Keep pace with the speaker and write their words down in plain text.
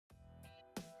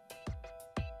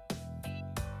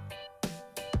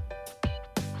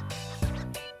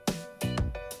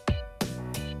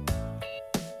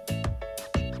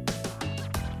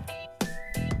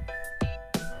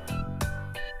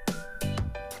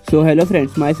So hello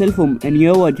friends, myself and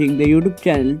you are watching the YouTube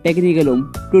channel Technical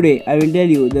Home. Today I will tell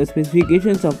you the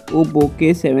specifications of Oppo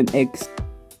K7x.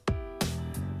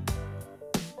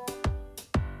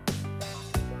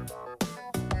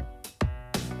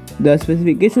 The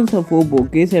specifications of Oppo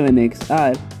K7x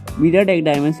are MediaTek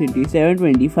Dimensity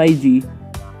 720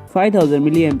 5000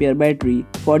 mAh battery,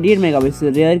 48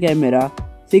 megapixel rear camera,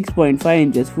 6.5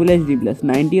 inches Full HD plus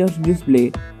 90Hz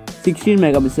display, 16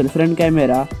 megapixel front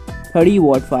camera, 30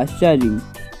 watt fast charging.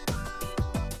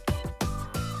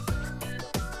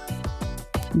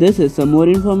 This is some more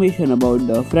information about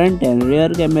the front and rear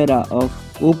camera of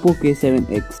Oppo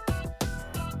K7x.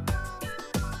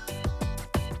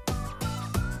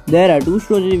 There are two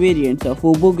storage variants of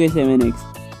Oppo K7x,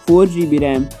 4GB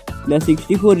RAM plus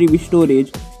 64GB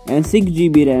storage and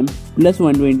 6GB RAM plus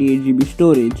 128GB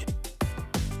storage.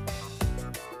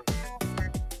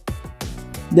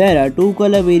 There are two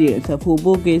color variants of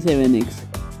Oppo K7x,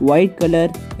 white color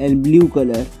and blue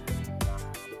color.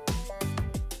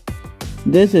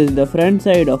 This is the front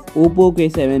side of Oppo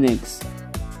K7x.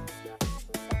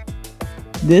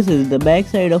 This is the back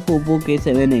side of Oppo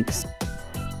K7x.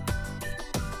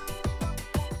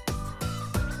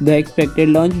 The expected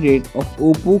launch date of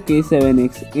Oppo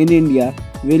K7x in India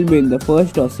will be in the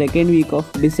first or second week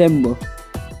of December.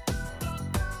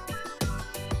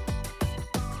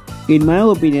 In my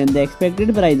opinion, the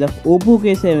expected price of Oppo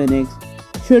K7x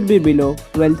should be below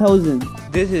 12,000.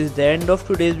 This is the end of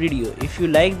today's video. If you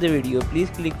like the video, please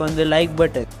click on the like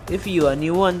button. If you are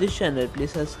new on this channel,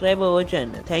 please subscribe our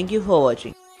channel. Thank you for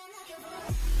watching.